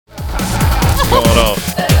Hold on.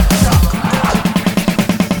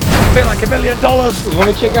 I feel like $1 million. Let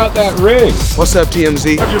me check out that rig. What's up,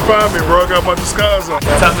 TMZ? How'd you find me, bro? I got a bunch of scars on.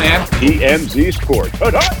 What's up, man? TMZ Sports.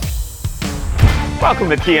 Welcome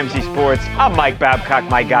to TMZ Sports. I'm Mike Babcock,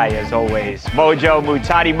 my guy as always. Mojo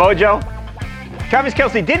Mutati. Mojo, Travis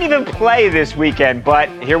Kelce didn't even play this weekend, but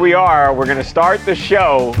here we are. We're going to start the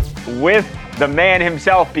show with the man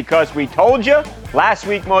himself because we told you last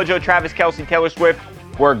week, Mojo, Travis Kelce, Taylor Swift,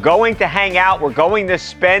 we're going to hang out. We're going to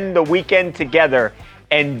spend the weekend together.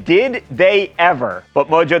 And did they ever? But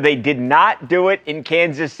Mojo, they did not do it in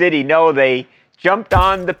Kansas City. No, they jumped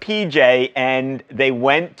on the PJ and they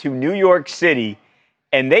went to New York City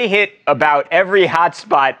and they hit about every hot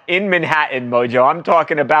spot in Manhattan, Mojo. I'm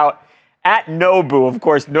talking about at Nobu. Of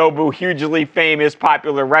course, Nobu, hugely famous,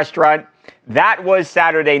 popular restaurant. That was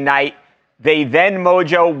Saturday night. They then,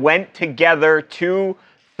 Mojo, went together to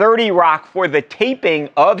 30 Rock for the taping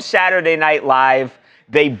of Saturday Night Live.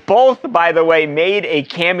 They both, by the way, made a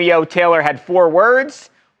cameo. Taylor had 4 words.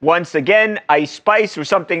 Once again, Ice Spice or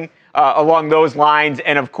something along those lines.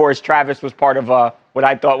 And, of course, Travis was part of what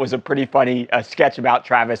I thought was a pretty funny sketch about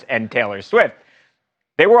Travis and Taylor Swift.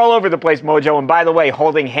 They were all over the place, Mojo. And, by the way,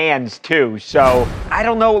 holding hands, too. So, I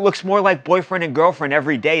don't know. It looks more like boyfriend and girlfriend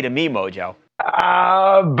every day to me, Mojo.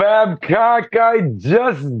 Babcock, I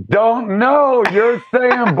just don't know. You're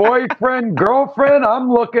saying boyfriend, girlfriend?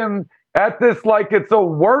 I'm looking at this like it's a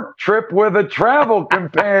work trip with a travel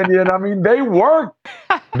companion. I mean, they worked.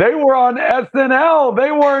 They were on SNL.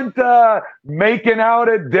 They weren't making out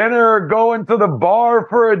at dinner or going to the bar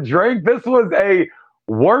for a drink. This was a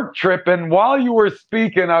work trip. And while you were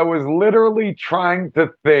speaking, I was literally trying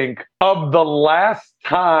to think of the last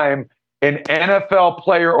time an NFL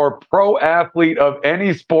player or pro athlete of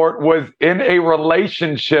any sport was in a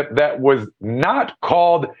relationship that was not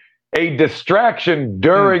called a distraction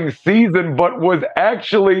during season, but was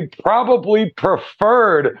actually probably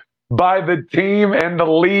preferred by the team and the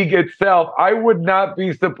league itself. I would not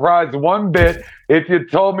be surprised one bit if you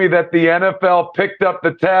told me that the NFL picked up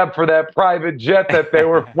the tab for that private jet that they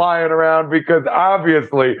were flying around, because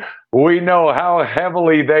obviously we know how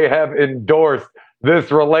heavily they have endorsed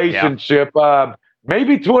this relationship. Yeah.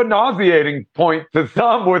 Maybe to a nauseating point to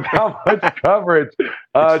some with how much coverage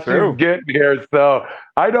she's getting here. So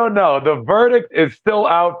I don't know. The verdict is still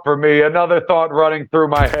out for me. Another thought running through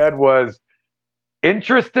my head was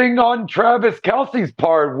interesting on Travis Kelce's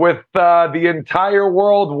part with the entire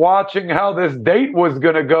world watching how this date was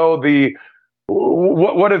going to go. The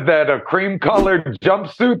what is that? A cream-colored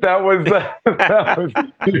jumpsuit? That was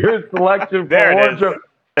your selection for wardrobe.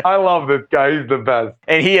 I love this guy. He's the best.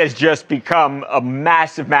 And he has just become a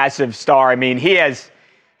massive, massive star. I mean, he's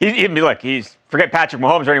forget Patrick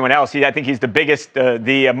Mahomes or anyone else. I think he's the biggest,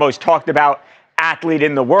 the most talked about athlete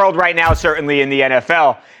in the world right now, certainly in the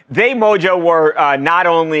NFL. They, Mojo, were not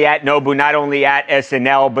only at Nobu, not only at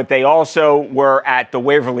SNL, but they also were at the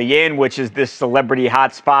Waverly Inn, which is this celebrity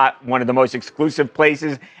hotspot, one of the most exclusive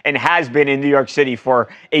places, and has been in New York City for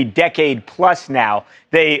a decade plus now.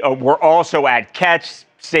 They were also at Catch,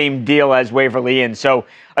 same deal as Waverly Inn. So,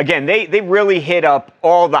 again, they really hit up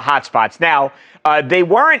all the hotspots. Now, they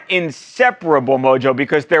weren't inseparable, Mojo,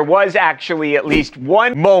 because there was actually at least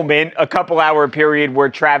one moment, a couple-hour period, where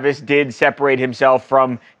Travis did separate himself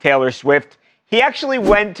from Taylor Swift. He actually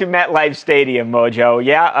went to MetLife Stadium, Mojo.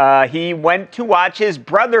 Yeah, he went to watch his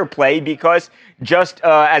brother play because just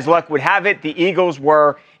as luck would have it, the Eagles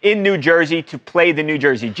were in New Jersey to play the New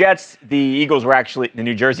Jersey Jets. The Eagles were actually the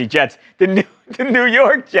New Jersey Jets, the New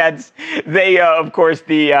York Jets. They, of course,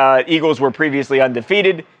 the Eagles were previously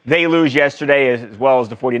undefeated. They lose yesterday as well as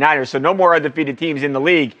the 49ers, so no more undefeated teams in the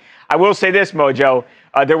league. I will say this, Mojo.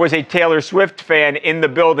 There was a Taylor Swift fan in the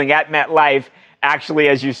building at MetLife. Actually,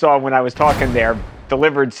 as you saw when I was talking there,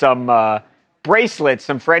 delivered some bracelets,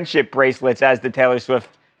 some friendship bracelets, as the Taylor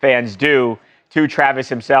Swift fans do, to Travis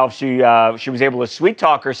himself. She was able to sweet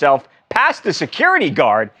talk herself past the security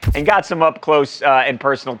guard and got some up close and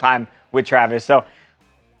personal time with Travis. So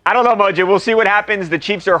I don't know, Mojo. We'll see what happens. The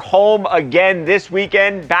Chiefs are home again this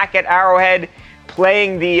weekend, back at Arrowhead,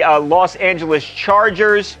 playing the Los Angeles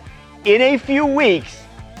Chargers. In a few weeks,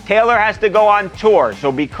 Taylor has to go on tour.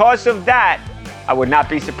 So because of that, I would not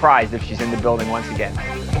be surprised if she's in the building once again.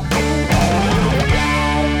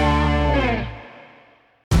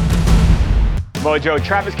 Mojo,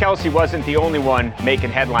 Travis Kelce wasn't the only one making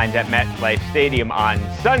headlines at MetLife Stadium on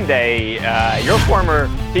Sunday. Your former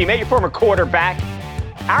teammate, your former quarterback,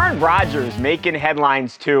 Aaron Rodgers, making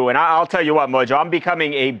headlines too. And I'll tell you what, Mojo, I'm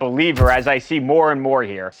becoming a believer as I see more and more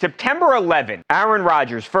here. September 11th, Aaron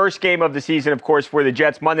Rodgers, first game of the season, of course, for the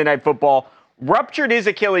Jets, Monday Night Football. ruptured his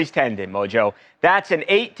Achilles tendon, Mojo. That's an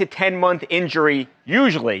 8 to 10 month injury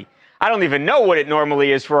usually. I don't even know what it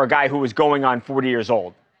normally is for a guy who was going on 40 years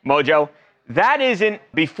old. Mojo, that isn't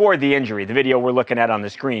before the injury, the video we're looking at on the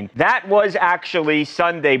screen. That was actually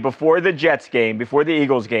Sunday before the Jets game, before the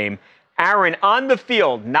Eagles game. Aaron on the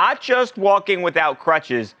field, not just walking without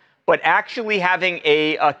crutches, but actually having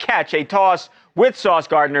a catch, a toss with Sauce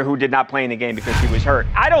Gardner, who did not play in the game because he was hurt.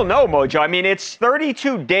 I don't know, Mojo. I mean, it's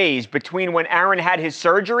 32 days between when Aaron had his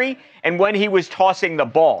surgery and when he was tossing the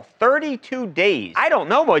ball. 32 days. I don't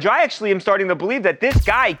know, Mojo. I actually am starting to believe that this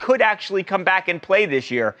guy could actually come back and play this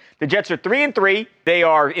year. The Jets are 3-3. They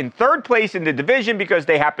are in third place in the division because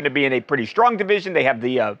they happen to be in a pretty strong division. They have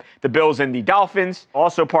the Bills and the Dolphins,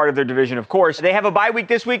 also part of their division, of course. They have a bye week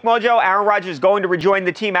this week, Mojo. Aaron Rodgers is going to rejoin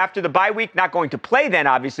the team after the bye week. Not going to play then,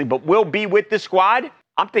 obviously, but will be with the squad.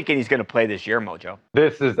 I'm thinking he's going to play this year, Mojo.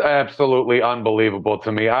 This is absolutely unbelievable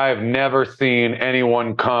to me. I have never seen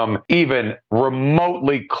anyone come even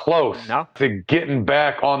remotely close to getting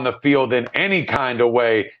back on the field in any kind of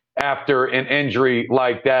way after an injury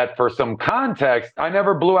like that. For some context, I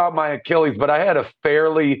never blew out my Achilles, but I had a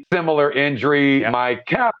fairly similar injury. Yeah. My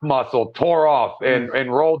calf muscle tore off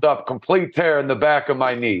and rolled up, complete tear in the back of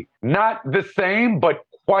my knee. Not the same, but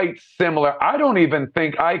quite similar. I don't even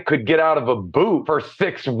think I could get out of a boot for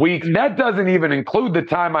 6 weeks. That doesn't even include the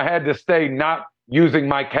time I had to stay not using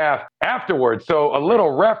my calf afterwards. So a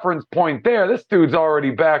little reference point there. This dude's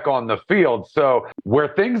already back on the field. So where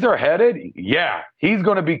things are headed, yeah, he's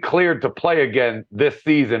going to be cleared to play again this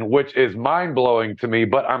season, which is mind-blowing to me.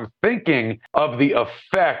 But I'm thinking of the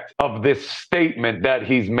effect of this statement that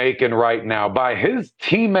he's making right now by his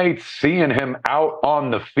teammates seeing him out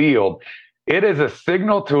on the field. It is a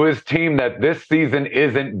signal to his team that this season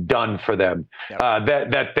isn't done for them,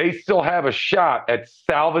 that they still have a shot at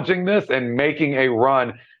salvaging this and making a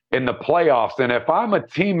run in the playoffs. And if I'm a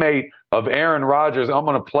teammate of Aaron Rodgers, I'm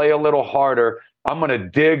going to play a little harder. I'm going to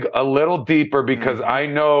dig a little deeper because I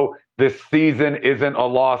know this season isn't a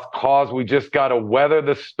lost cause. We just got to weather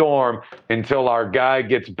the storm until our guy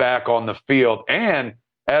gets back on the field. And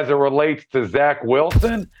as it relates to Zach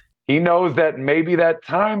Wilson, he knows that maybe that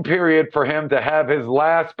time period for him to have his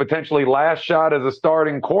potentially last shot as a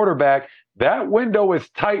starting quarterback, that window is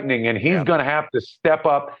tightening, and he's going to have to step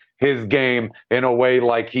up his game in a way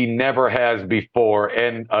like he never has before.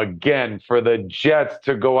 And again, for the Jets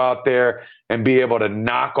to go out there and be able to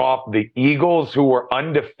knock off the Eagles, who were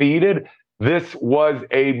undefeated, this was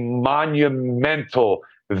a monumental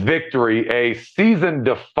victory, a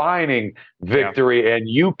season-defining victory, and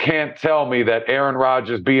you can't tell me that Aaron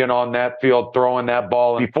Rodgers being on that field, throwing that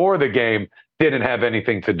ball before the game didn't have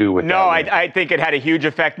anything to do with that. No, I think it had a huge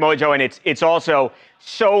effect, Mojo, and it's also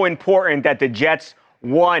so important that the Jets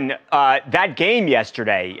won that game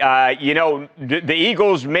yesterday. The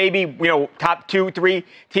Eagles maybe top 2-3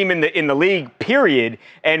 team in the league, period,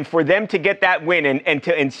 and for them to get that win and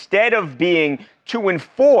to, instead of being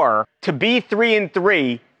 2-4, to be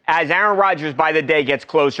 3-3 as Aaron Rodgers by the day gets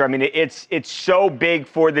closer. I mean, it's so big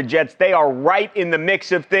for the Jets. They are right in the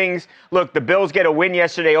mix of things. Look, the Bills get a win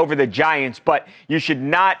yesterday over the Giants, but you should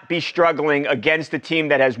not be struggling against a team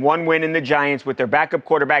that has one win in the Giants with their backup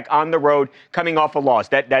quarterback on the road coming off a loss.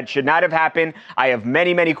 That should not have happened. I have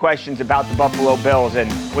many, many questions about the Buffalo Bills. And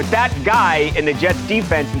with that guy in the Jets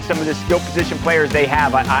defense and some of the skill position players they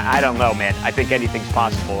have, I don't know, man. I think anything's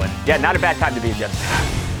possible. And yeah, not a bad time to be a Jets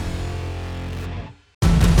fan.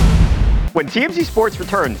 When TMZ Sports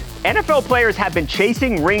returns, NFL players have been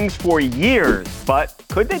chasing rings for years, but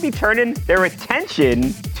could they be turning their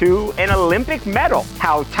attention to an Olympic medal?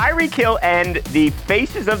 How Tyreek Hill and the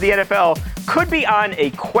faces of the NFL could be on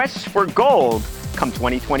a quest for gold come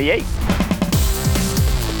 2028.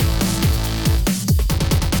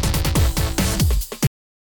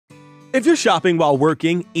 If you're shopping while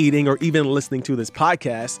working, eating, or even listening to this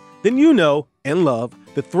podcast, then you know and love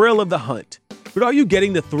the thrill of the hunt. But are you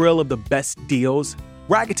getting the thrill of the best deals?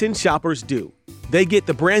 Rakuten shoppers do. They get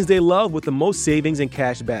the brands they love with the most savings and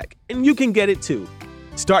cash back, and you can get it too.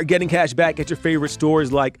 Start getting cash back at your favorite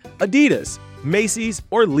stores like Adidas, Macy's,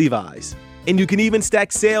 or Levi's. And you can even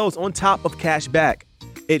stack sales on top of cash back.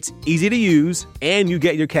 It's easy to use, and you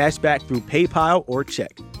get your cash back through PayPal or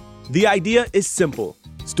check. The idea is simple.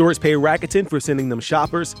 Stores pay Rakuten for sending them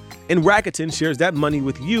shoppers, and Rakuten shares that money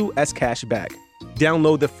with you as cash back.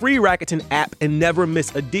 Download the free Rakuten app and never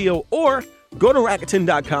miss a deal, or go to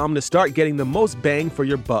Rakuten.com to start getting the most bang for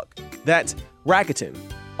your buck. That's Rakuten,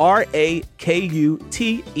 Rakuten.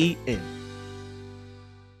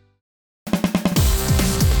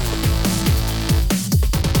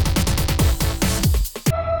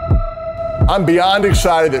 I'm beyond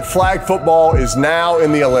excited that flag football is now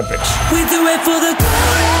in the Olympics. We do it for the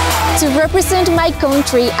To represent my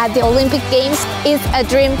country at the Olympic Games is a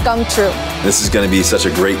dream come true. This is going to be such a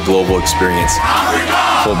great global experience.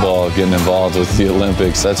 Football, getting involved with the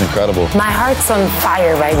Olympics, that's incredible. My heart's on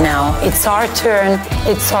fire right now. It's our turn.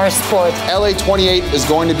 It's our sport. LA 28 is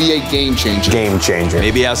going to be a game changer. Game changer.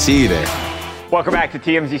 Maybe I'll see you there. Welcome back to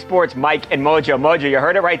TMZ Sports. Mike and Mojo. Mojo, you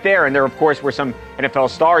heard it right there. And there, of course, were some NFL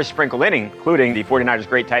stars sprinkled in, including the 49ers'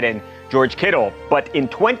 great tight end, George Kittle. But in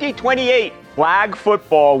 2028, flag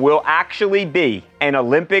football will actually be an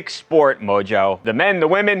Olympic sport, Mojo. The men, the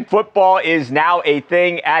women, football is now a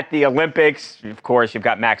thing at the Olympics. Of course, you've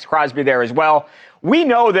got Max Crosby there as well. We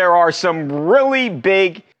know there are some really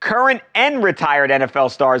big current and retired NFL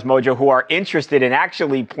stars, Mojo, who are interested in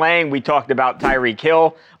actually playing. We talked about Tyreek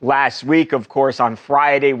Hill last week. Of course, on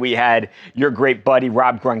Friday, we had your great buddy,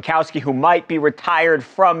 Rob Gronkowski, who might be retired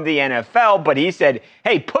from the NFL, but he said,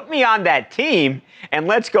 hey, put me on that team and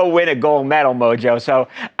let's go win a gold medal, Mojo. So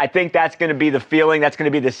I think that's going to be the feeling. That's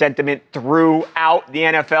going to be the sentiment throughout the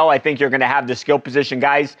NFL. I think you're going to have the skill position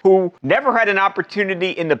guys who never had an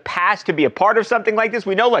opportunity in the past to be a part of something like this.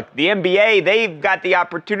 We know, look, the NBA, they've got the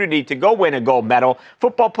opportunity to go win a gold medal.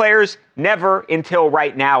 Football players, never until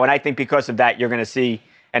right now. And I think because of that, you're going to see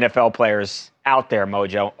NFL players out there,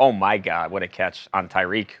 Mojo. Oh, my God, what a catch on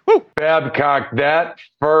Tyreek. Woo! Babcock, that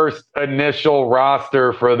first initial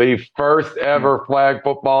roster for the first ever flag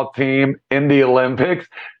football team in the Olympics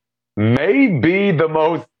may be the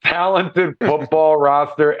most talented football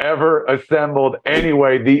roster ever assembled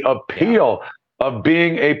anyway. The appeal of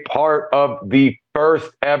being a part of the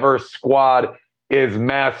first ever squad is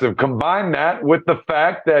massive. Combine that with the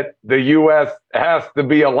fact that the U.S. has to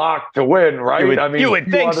be a lock to win, right? You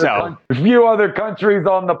would think so. Few other countries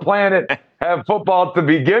on the planet have football to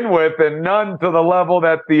begin with, and none to the level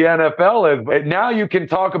that the NFL is. But now you can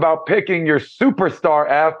talk about picking your superstar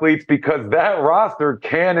athletes because that roster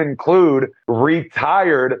can include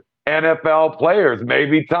retired NFL players.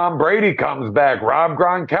 Maybe Tom Brady comes back. Rob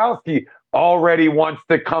Gronkowski already wants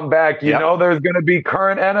to come back. You know, there's going to be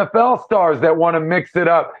current NFL stars that want to mix it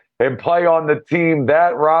up and play on the team.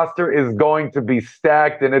 That roster is going to be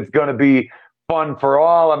stacked, and it's going to be fun for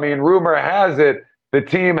all. I mean, rumor has it the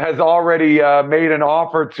team has already made an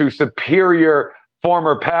offer to superior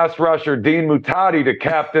former pass rusher Dean Mutati to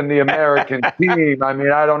captain the American team. I mean,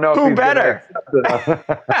 I don't know if he's better.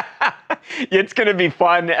 It's going to be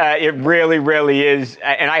fun. It really, really is.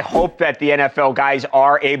 And I hope that the NFL guys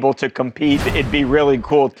are able to compete. It'd be really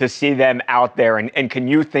cool to see them out there. And can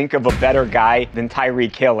you think of a better guy than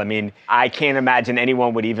Tyreek Hill? I mean, I can't imagine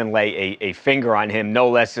anyone would even lay a finger on him, no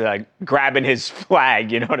less grabbing his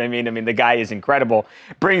flag. You know what I mean? I mean, the guy is incredible.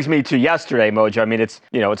 Brings me to yesterday, Mojo. I mean, it's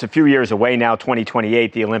a few years away now,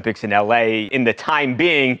 2028, the Olympics in LA. In the time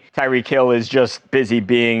being, Tyreek Hill is just busy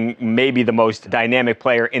being maybe the most dynamic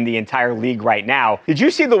player in the entire league right now. Did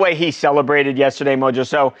you see the way he celebrated yesterday, Mojo?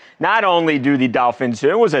 So not only do the Dolphins,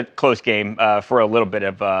 it was a close game for a little bit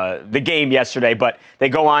of the game yesterday, but they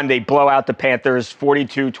go on, they blow out the Panthers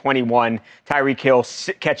 42-21. Tyreek Hill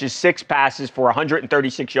catches 6 passes for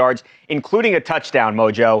 136 yards, including a touchdown,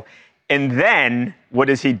 Mojo. And then what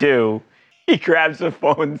does he do? He grabs a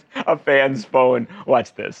fan's phone.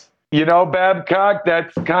 Watch this. You know, Babcock,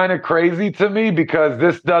 that's kind of crazy to me because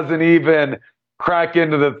this doesn't even crack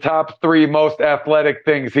into the top 3 most athletic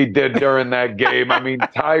things he did during that game. I mean,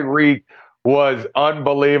 Tyreek was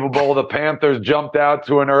unbelievable. The Panthers jumped out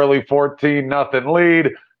to an early 14-0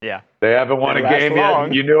 lead. Yeah. They haven't won a game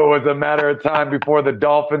yet. You knew it was a matter of time before the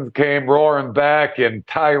Dolphins came roaring back, and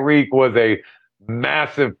Tyreek was a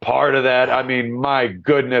massive part of that. I mean, my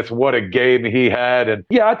goodness, what a game he had. And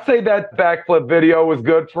yeah, I'd say that backflip video was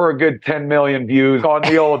good for a good 10 million views on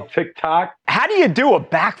the old TikTok. How do you do a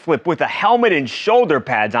backflip with a helmet and shoulder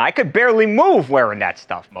pads on? I could barely move wearing that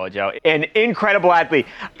stuff, Mojo. An incredible athlete.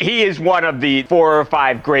 He is one of the 4 or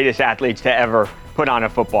 5 greatest athletes to ever put on a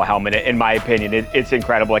football helmet, in my opinion. It's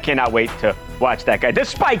incredible. I cannot wait to watch that guy.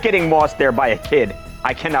 Despite getting mossed there by a kid,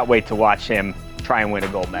 I cannot wait to watch him try and win a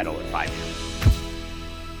gold medal in 5 years.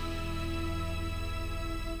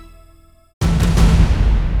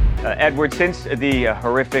 Edward, since the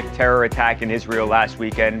horrific terror attack in Israel last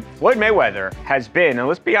weekend, Floyd Mayweather has been, and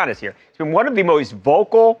let's be honest here, he's been one of the most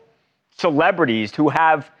vocal celebrities who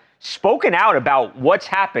have spoken out about what's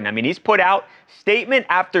happened. I mean, he's put out statement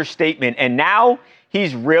after statement, and now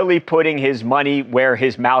he's really putting his money where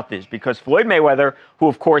his mouth is because Floyd Mayweather, who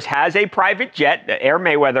of course has a private jet, the Air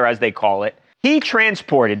Mayweather as they call it, he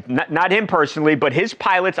transported, not him personally, but his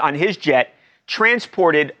pilots on his jet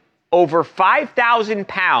transported over 5,000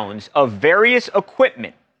 pounds of various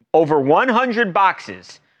equipment, over 100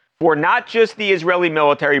 boxes for not just the Israeli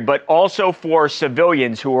military, but also for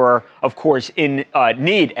civilians who are, of course, in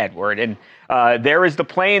need, Edward. And there is the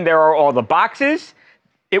plane. There are all the boxes.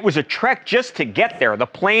 It was a trek just to get there. The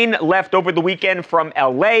plane left over the weekend from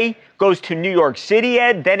L.A., goes to New York City,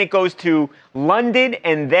 Ed, then it goes to London,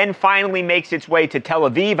 and then finally makes its way to Tel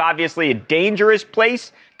Aviv, obviously a dangerous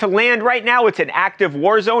place to land right now. It's an active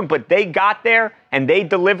war zone, but they got there, and they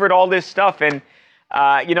delivered all this stuff. And,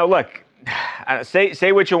 look,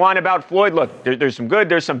 say what you want about Floyd. Look, there's some good,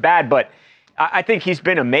 there's some bad, but I think he's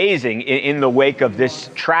been amazing in the wake of this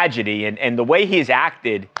tragedy, and the way he's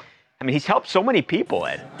acted. I mean, he's helped so many people,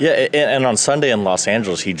 Ed. Yeah, and on Sunday in Los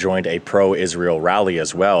Angeles, he joined a pro-Israel rally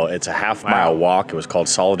as well. It's a half-mile walk. It was called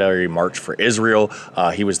Solidarity March for Israel.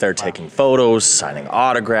 He was there taking photos, signing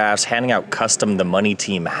autographs, handing out custom The Money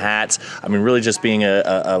Team hats. I mean, really just being,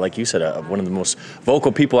 like you said, one of the most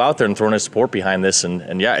vocal people out there and throwing his support behind this.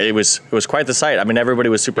 And yeah, it was quite the sight. I mean, everybody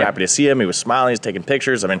was super happy to see him. He was smiling. He was taking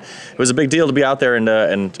pictures. I mean, it was a big deal to be out there,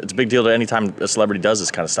 and it's a big deal to any time a celebrity does this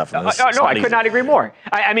kind of stuff. No, I could not agree more.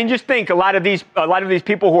 I mean, just think a lot of these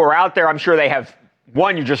people who are out there, I'm sure they have,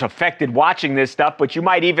 one, you're just affected watching this stuff, but you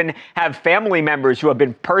might even have family members who have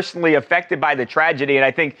been personally affected by the tragedy. And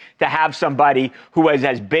I think to have somebody who is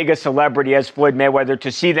as big a celebrity as Floyd Mayweather, to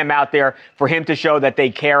see them out there, for him to show that they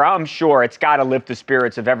care, I'm sure it's got to lift the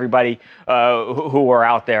spirits of everybody who are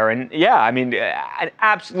out there. And yeah, I mean, an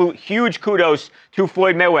absolute huge kudos to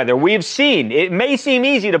Floyd Mayweather. We've seen, it may seem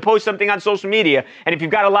easy to post something on social media, and if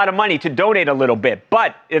you've got a lot of money, to donate a little bit,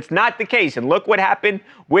 but it's not the case. And look what happened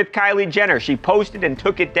with Kylie Jenner. She posted and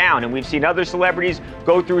took it down, and we've seen other celebrities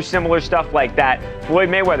go through similar stuff like that. Floyd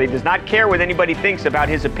Mayweather does not care what anybody thinks about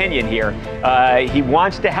his opinion here. He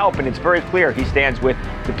wants to help, and it's very clear he stands with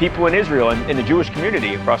the people in Israel and in the Jewish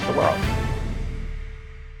community across the world.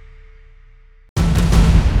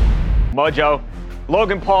 Mojo,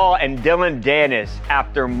 Logan Paul and Dillon Danis,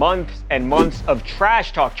 after months and months of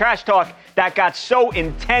trash talk that got so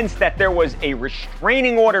intense that there was a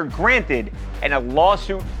restraining order granted and a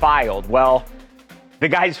lawsuit filed. Well, the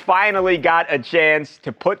guys finally got a chance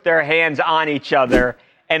to put their hands on each other,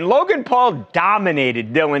 and Logan Paul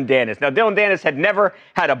dominated Dillon Danis. Now, Dillon Danis had never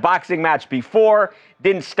had a boxing match before,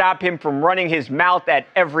 didn't stop him from running his mouth at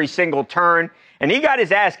every single turn, and he got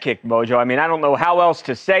his ass kicked, Mojo. I mean, I don't know how else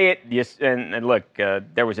to say it. Yes, and look,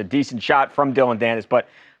 there was a decent shot from Dillon Danis, but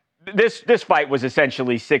this fight was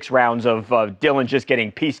essentially 6 rounds of Dillon just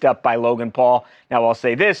getting pieced up by Logan Paul. Now, I'll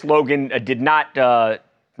say this, Logan did not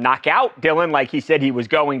knock out Dillon like he said he was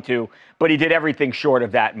going to, but he did everything short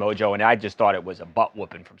of that, Mojo, and I just thought it was a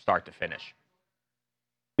butt-whooping from start to finish.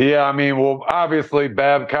 Yeah, I mean, well, obviously,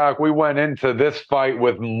 Babcock, we went into this fight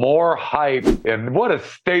with more hype, and what a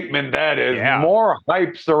statement that is. Yeah. More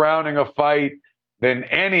hype surrounding a fight than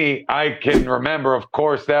any I can remember. Of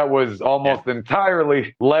course, that was almost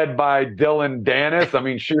entirely led by Dillon Danis. I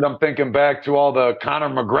mean, shoot, I'm thinking back to all the Conor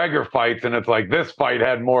McGregor fights, and it's like this fight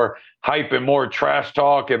had more hype and more trash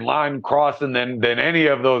talk and line crossing than any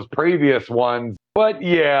of those previous ones. But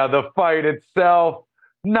yeah, the fight itself,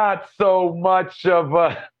 not so much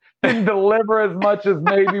of didn't deliver as much as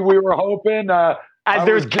maybe we were hoping. As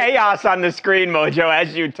there's chaos on the screen, Mojo,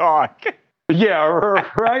 as you talk. Yeah,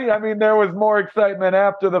 right? I mean, there was more excitement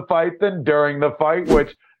after the fight than during the fight,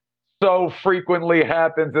 which so frequently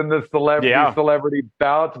happens in the celebrity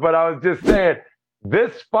bouts. But I was just saying,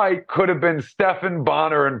 this fight could have been Stephan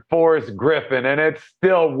Bonnar and Forrest Griffin, and it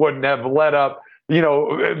still wouldn't have led up,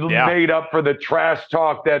 made up for the trash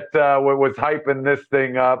talk that was hyping this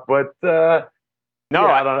thing up. But no,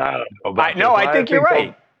 I don't know about this. I think you're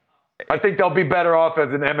right. I think they'll be better off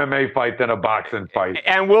as an MMA fight than a boxing fight.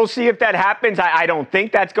 And we'll see if that happens. I don't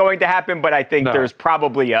think that's going to happen, but I think there's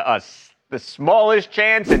probably the smallest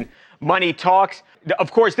chance, and money talks.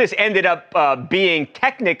 Of course, this ended up being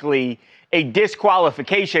technically a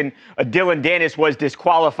disqualification. Dillon Danis was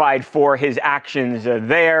disqualified for his actions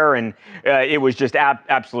there, and it was just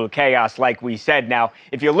absolute chaos, like we said. Now,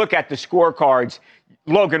 if you look at the scorecards,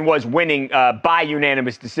 Logan was winning by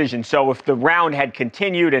unanimous decision. So if the round had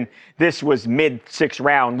continued and this was mid-6th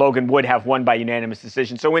round, Logan would have won by unanimous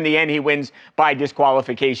decision. So in the end, he wins by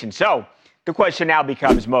disqualification. So the question now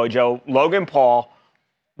becomes, Mojo, Logan Paul,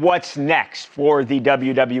 what's next for the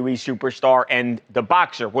WWE superstar and the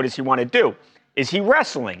boxer? What does he want to do? Is he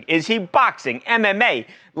wrestling? Is he boxing? MMA?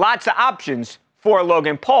 Lots of options for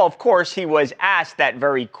Logan Paul. Of course, he was asked that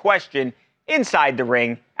very question inside the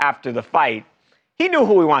ring after the fight. He knew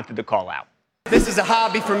who he wanted to call out. This is a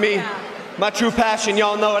hobby for me. My true passion,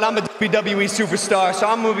 y'all know it. I'm a WWE superstar, so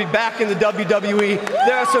I'm going to be back in the WWE.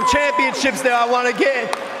 There are some championships that I want to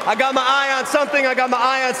get. I got my eye on something, I got my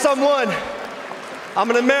eye on someone. I'm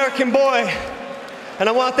an American boy, and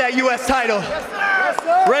I want that U.S. title. Yes,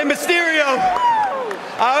 sir. Rey Mysterio,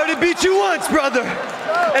 I already beat you once, brother,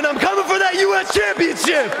 and I'm coming for that U.S.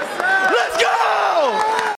 championship. Let's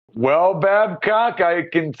go! Well, Babcock, I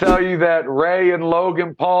can tell you that Ray and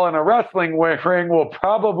Logan Paul in a wrestling ring will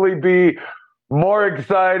probably be more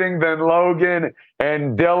exciting than Logan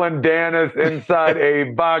and Dillon Danis inside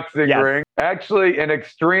a boxing ring. Actually, an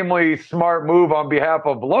extremely smart move on behalf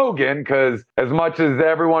of Logan, because as much as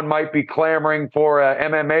everyone might be clamoring for a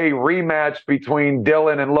MMA rematch between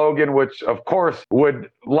Dillon and Logan, which of course would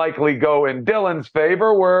likely go in Dillon's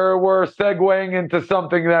favor, we're segueing into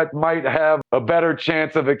something that might have a better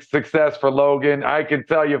chance of success for Logan. I can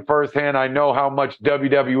tell you firsthand, I know how much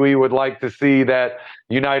WWE would like to see that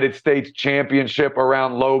United States Championship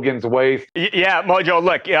around Logan's waist. Yeah, Mojo,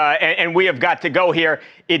 look, and we have got to go here.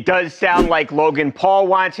 It does sound like Logan Paul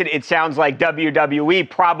wants it. It sounds like WWE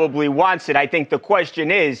probably wants it. I think the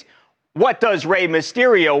question is, what does Rey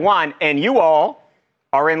Mysterio want? And you all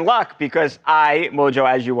are in luck, because I, Mojo,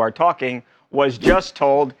 as you are talking, was just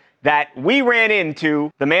told that we ran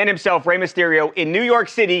into the man himself, Rey Mysterio, in New York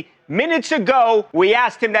City minutes ago. We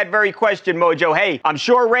asked him that very question, Mojo. Hey, I'm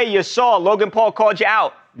sure, Ray, you saw Logan Paul called you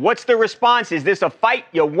out. What's the response? Is this a fight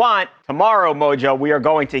you want? Tomorrow, Mojo, we are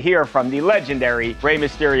going to hear from the legendary Rey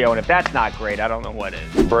Mysterio, and if that's not great, I don't know what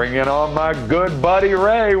is. Bringing on my good buddy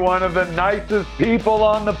Ray, one of the nicest people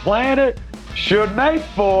on the planet, should make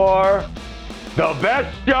for the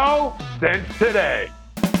best show since today.